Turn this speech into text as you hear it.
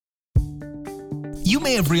You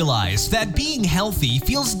may have realized that being healthy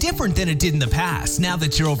feels different than it did in the past now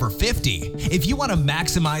that you're over 50. If you want to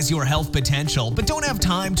maximize your health potential but don't have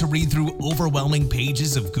time to read through overwhelming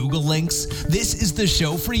pages of Google links, this is the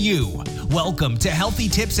show for you. Welcome to Healthy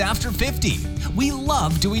Tips After 50. We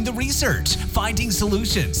love doing the research, finding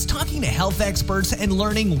solutions, talking to health experts, and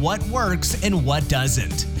learning what works and what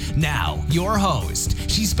doesn't. Now, your host.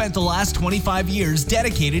 She spent the last 25 years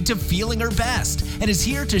dedicated to feeling her best and is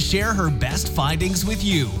here to share her best findings with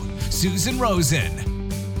you, Susan Rosen.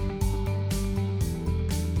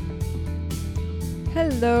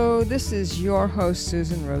 Hello, this is your host,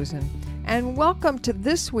 Susan Rosen, and welcome to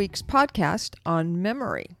this week's podcast on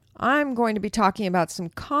memory. I'm going to be talking about some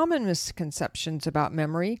common misconceptions about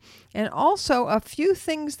memory and also a few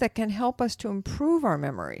things that can help us to improve our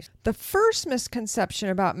memories. The first misconception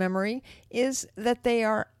about memory is that they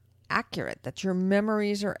are accurate, that your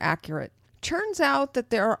memories are accurate. Turns out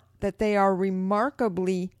that they are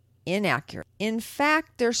remarkably inaccurate. In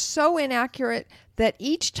fact, they're so inaccurate that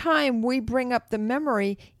each time we bring up the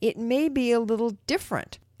memory, it may be a little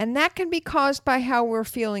different. And that can be caused by how we're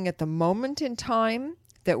feeling at the moment in time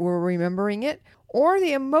that we're remembering it, or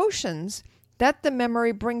the emotions that the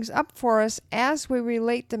memory brings up for us as we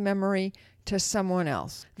relate the memory to someone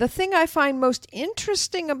else. The thing I find most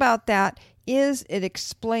interesting about that is it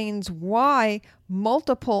explains why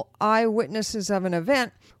multiple eyewitnesses of an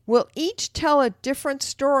event will each tell a different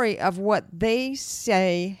story of what they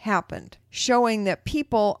say happened, showing that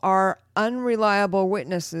people are unreliable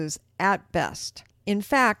witnesses at best. In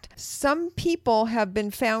fact, some people have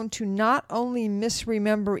been found to not only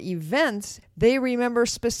misremember events, they remember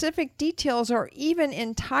specific details or even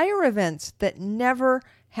entire events that never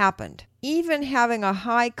happened. Even having a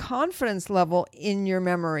high confidence level in your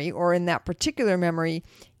memory or in that particular memory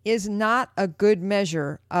is not a good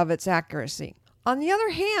measure of its accuracy. On the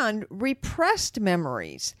other hand, repressed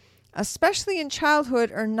memories, especially in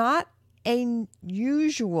childhood, are not a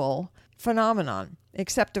usual phenomenon,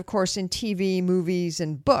 except, of course, in TV, movies,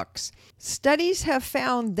 and books. Studies have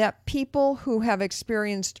found that people who have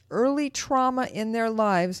experienced early trauma in their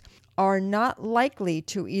lives are not likely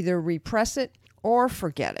to either repress it or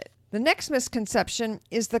forget it. The next misconception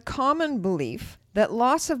is the common belief that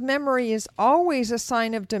loss of memory is always a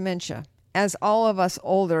sign of dementia. As all of us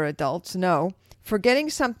older adults know, forgetting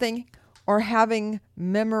something or having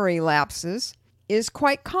memory lapses is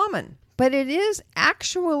quite common. But it is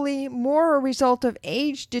actually more a result of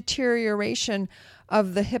age deterioration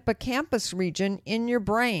of the hippocampus region in your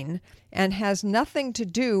brain and has nothing to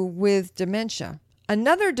do with dementia.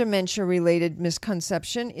 Another dementia-related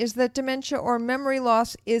misconception is that dementia or memory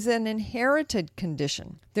loss is an inherited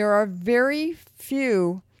condition. There are very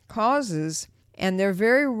few causes, and they're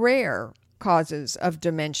very rare causes of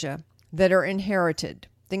dementia that are inherited,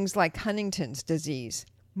 things like Huntington's disease.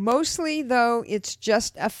 Mostly, though, it's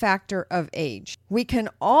just a factor of age. We can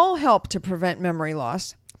all help to prevent memory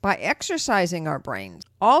loss by exercising our brains,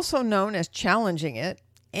 also known as challenging it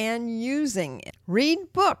and using it.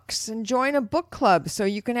 Read books and join a book club so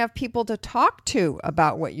you can have people to talk to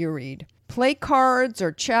about what you read. Play cards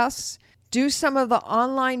or chess. Do some of the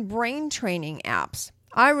online brain training apps.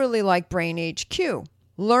 I really like Brain HQ.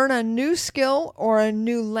 Learn a new skill or a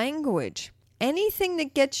new language. Anything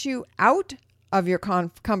that gets you out of your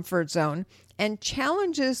comfort zone and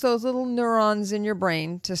challenges those little neurons in your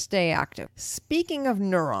brain to stay active. Speaking of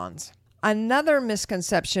neurons, another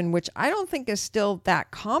misconception, which I don't think is still that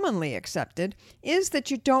commonly accepted, is that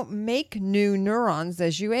you don't make new neurons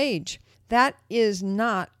as you age. That is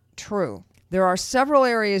not true. There are several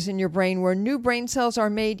areas in your brain where new brain cells are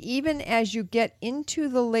made even as you get into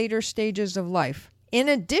the later stages of life. In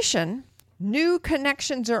addition, new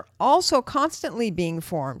connections are also constantly being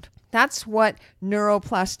formed. That's what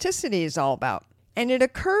neuroplasticity is all about. And it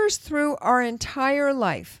occurs through our entire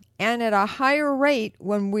life and at a higher rate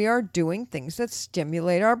when we are doing things that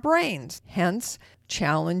stimulate our brains. Hence,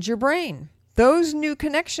 challenge your brain. Those new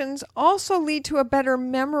connections also lead to a better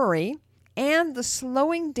memory and the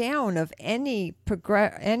slowing down of any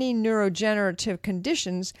neurodegenerative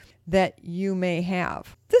conditions that you may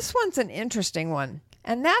have. This one's an interesting one.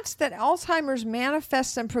 And that's that Alzheimer's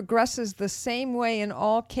manifests and progresses the same way in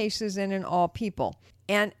all cases and in all people.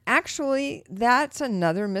 And actually, that's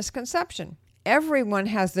another misconception. Everyone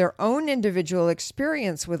has their own individual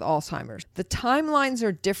experience with Alzheimer's. The timelines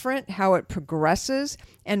are different, how it progresses,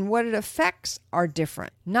 and what it affects are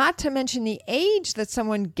different. Not to mention the age that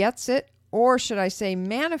someone gets it, or should I say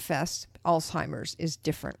manifests Alzheimer's, is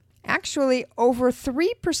different. Actually, over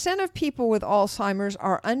 3% of people with Alzheimer's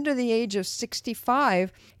are under the age of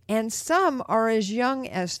 65, and some are as young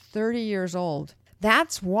as 30 years old.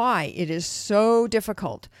 That's why it is so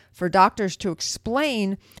difficult for doctors to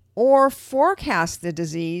explain or forecast the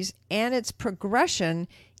disease and its progression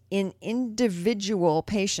in individual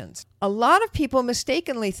patients. A lot of people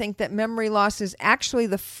mistakenly think that memory loss is actually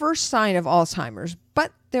the first sign of Alzheimer's,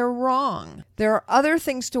 but they're wrong. There are other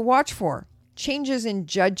things to watch for. Changes in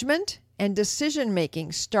judgment and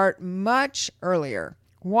decision-making start much earlier.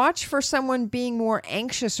 Watch for someone being more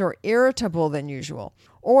anxious or irritable than usual,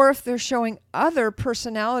 or if they're showing other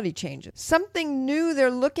personality changes. Something new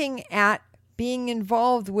they're looking at being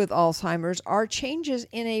involved with Alzheimer's are changes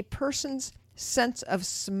in a person's sense of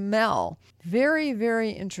smell. Very,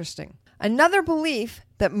 very interesting. Another belief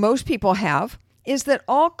that most people have is that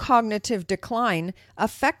all cognitive decline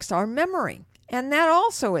affects our memory, and that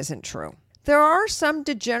also isn't true. There are some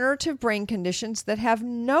degenerative brain conditions that have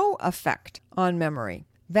no effect on memory.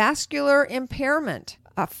 Vascular impairment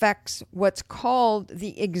affects what's called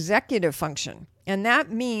the executive function, and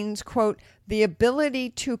that means, quote, the ability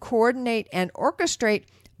to coordinate and orchestrate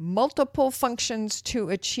multiple functions to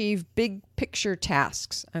achieve big picture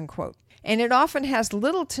tasks, unquote. And it often has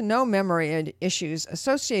little to no memory issues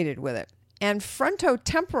associated with it. And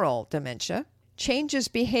frontotemporal dementia changes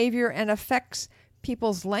behavior and affects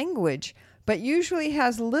people's language, but usually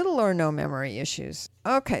has little or no memory issues.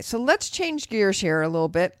 Okay, so let's change gears here a little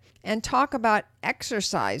bit and talk about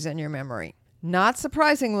exercise in your memory. Not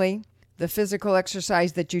surprisingly, the physical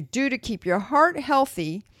exercise that you do to keep your heart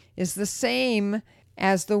healthy is the same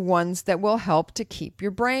as the ones that will help to keep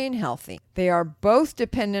your brain healthy. They are both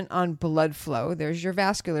dependent on blood flow. There's your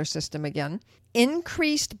vascular system again.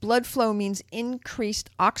 Increased blood flow means increased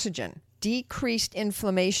oxygen, decreased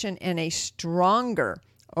inflammation, and a stronger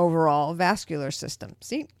overall vascular system.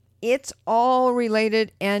 See, it's all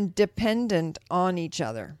related and dependent on each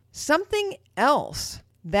other. Something else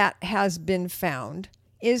that has been found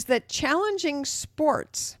is that challenging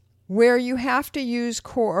sports where you have to use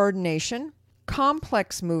coordination,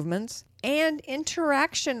 complex movements, and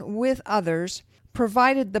interaction with others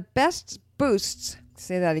provided the best boosts,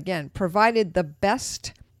 provided the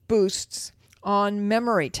best boosts on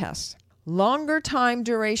memory tests. Longer time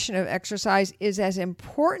duration of exercise is as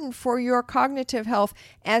important for your cognitive health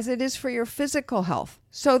as it is for your physical health.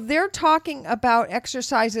 So they're talking about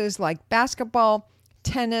exercises like basketball,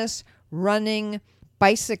 tennis, running,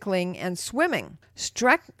 bicycling, and swimming.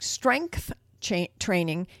 Strength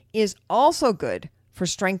training is also good for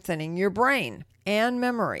strengthening your brain and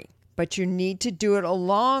memory, but you need to do it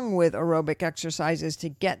along with aerobic exercises to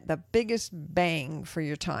get the biggest bang for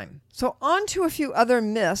your time. So on to a few other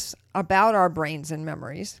myths about our brains and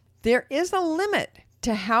memories. There is a limit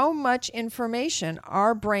to how much information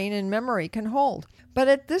our brain and memory can hold, but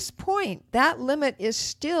at this point, that limit is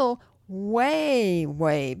still way,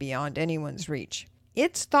 way beyond anyone's reach.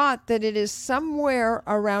 It's thought that it is somewhere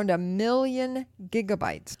around 1 million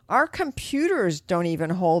gigabytes. Our computers don't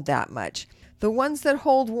even hold that much. The ones that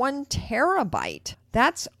hold 1 terabyte,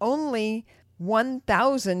 that's only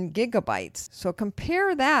 1,000 gigabytes. So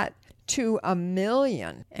compare that to 1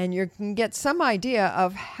 million, and you can get some idea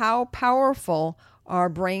of how powerful our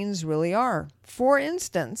brains really are. For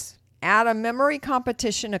instance, at a memory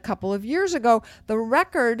competition a couple of years ago, the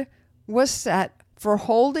record was set for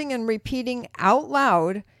holding and repeating out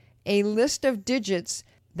loud a list of digits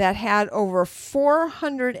that had over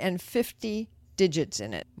 450 digits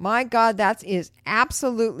in it. My God, that is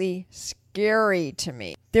absolutely scary to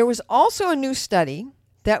me. There was also a new study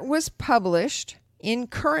that was published in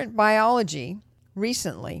Current Biology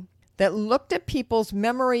recently that looked at people's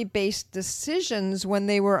memory-based decisions when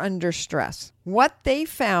they were under stress. What they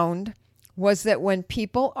found was that when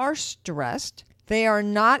people are stressed, they are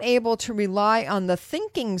not able to rely on the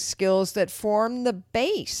thinking skills that form the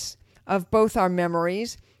base of both our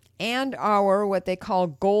memories and our what they call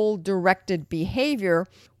goal-directed behavior,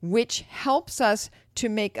 which helps us to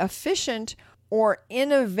make efficient or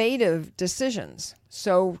innovative decisions.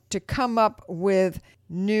 So to come up with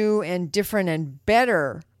new and different and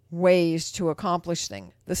better ways to accomplish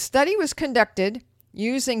things. The study was conducted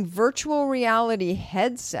using virtual reality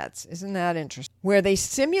headsets, isn't that interesting, where they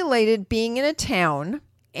simulated being in a town,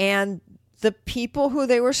 and the people who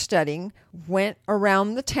they were studying went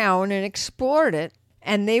around the town and explored it,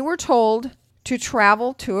 and they were told to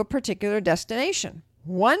travel to a particular destination.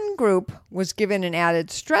 One group was given an added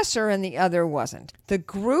stressor and the other wasn't. The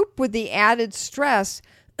group with the added stress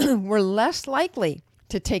were less likely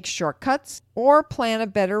to take shortcuts or plan a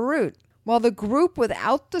better route, while the group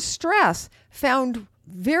without the stress found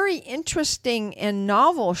very interesting and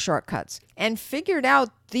novel shortcuts and figured out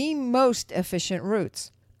the most efficient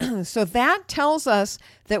routes. So that tells us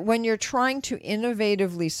that when you're trying to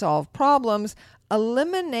innovatively solve problems,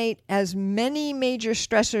 eliminate as many major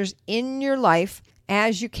stressors in your life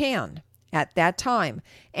as you can at that time.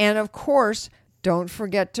 And of course, don't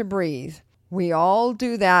forget to breathe. We all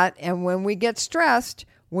do that, and when we get stressed,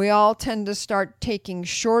 we all tend to start taking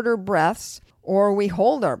shorter breaths, or we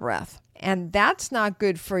hold our breath. And that's not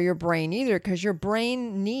good for your brain either, because your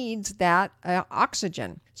brain needs that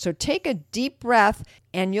oxygen. So take a deep breath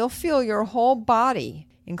and you'll feel your whole body,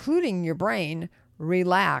 including your brain,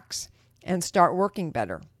 relax and start working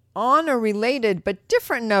better. On a related but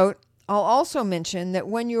different note, I'll also mention that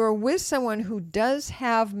when you are with someone who does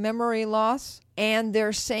have memory loss and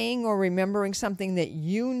they're saying or remembering something that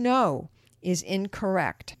you know is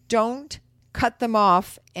incorrect, don't cut them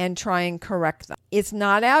off and try and correct them. It's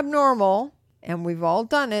not abnormal, and we've all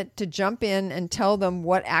done it, to jump in and tell them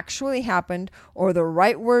what actually happened or the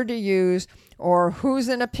right word to use or who's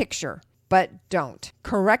in a picture. But don't.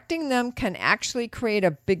 Correcting them can actually create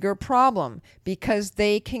a bigger problem because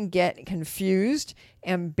they can get confused,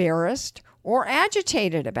 embarrassed, or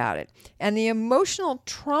agitated about it. And the emotional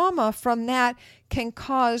trauma from that can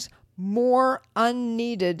cause more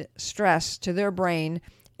unneeded stress to their brain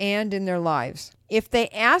and in their lives. If they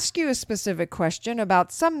ask you a specific question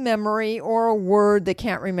about some memory or a word they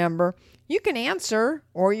can't remember, you can answer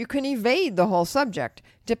or you can evade the whole subject,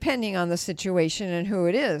 depending on the situation and who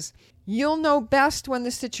it is. You'll know best when the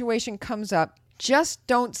situation comes up. Just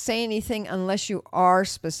don't say anything unless you are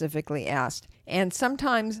specifically asked, and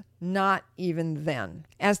sometimes not even then.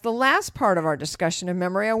 As the last part of our discussion of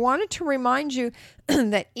memory, I wanted to remind you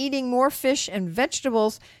that eating more fish and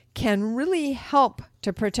vegetables can really help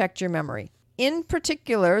to protect your memory. In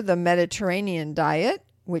particular, the Mediterranean diet,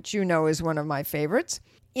 which you know is one of my favorites,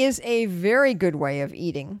 is a very good way of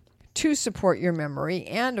eating to support your memory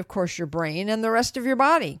and, of course, your brain and the rest of your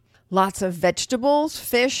body. Lots of vegetables,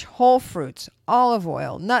 fish, whole fruits, olive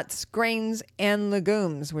oil, nuts, grains, and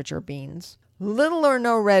legumes, which are beans. Little or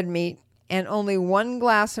no red meat, and only 1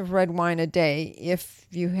 glass of red wine a day if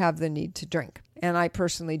you have the need to drink. And I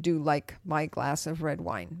personally do like my glass of red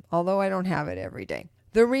wine, although I don't have it every day.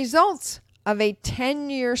 The results of a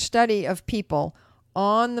 10-year study of people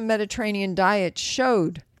on the Mediterranean diet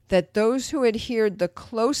showed that those who adhered the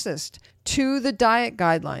closest to the diet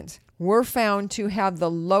guidelines were found to have the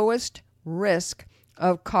lowest risk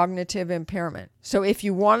of cognitive impairment. So if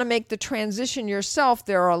you want to make the transition yourself,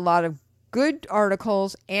 there are a lot of good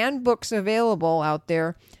articles and books available out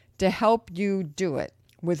there to help you do it,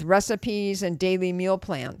 with recipes and daily meal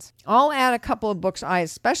plans. I'll add a couple of books I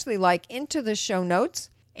especially like into the show notes,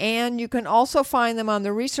 and you can also find them on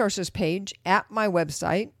the resources page at my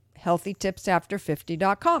website,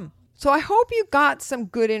 healthytipsafter50.com. So I hope you got some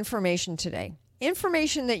good information today.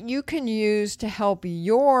 Information that you can use to help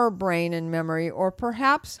your brain and memory, or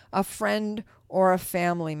perhaps a friend or a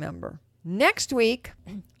family member. Next week,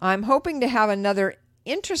 I'm hoping to have another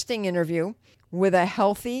interesting interview with a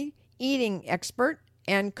healthy eating expert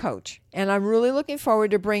and coach. And I'm really looking forward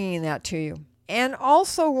to bringing that to you. And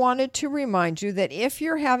also wanted to remind you that if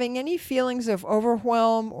you're having any feelings of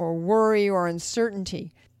overwhelm or worry or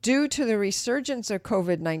uncertainty due to the resurgence of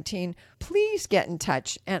COVID-19, please get in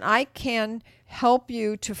touch and I can help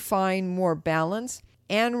you to find more balance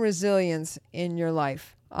and resilience in your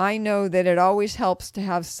life. I know that it always helps to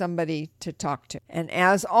have somebody to talk to. And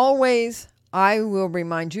as always, I will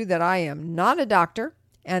remind you that I am not a doctor,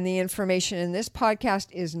 and the information in this podcast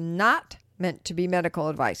is not meant to be medical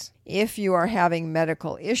advice. If you are having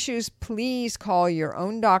medical issues, please call your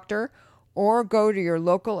own doctor or go to your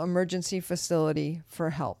local emergency facility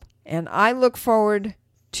for help. And I look forward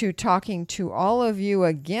to talking to all of you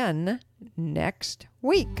again next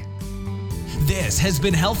week. This has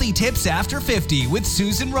been Healthy Tips After 50 with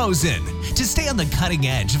Susan Rosen. To stay on the cutting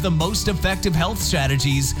edge of the most effective health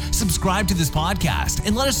strategies, subscribe to this podcast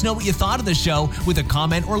and let us know what you thought of the show with a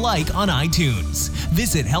comment or like on iTunes.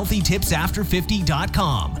 Visit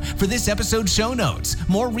healthytipsafter50.com for this episode's show notes,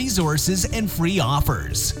 more resources, and free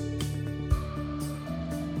offers.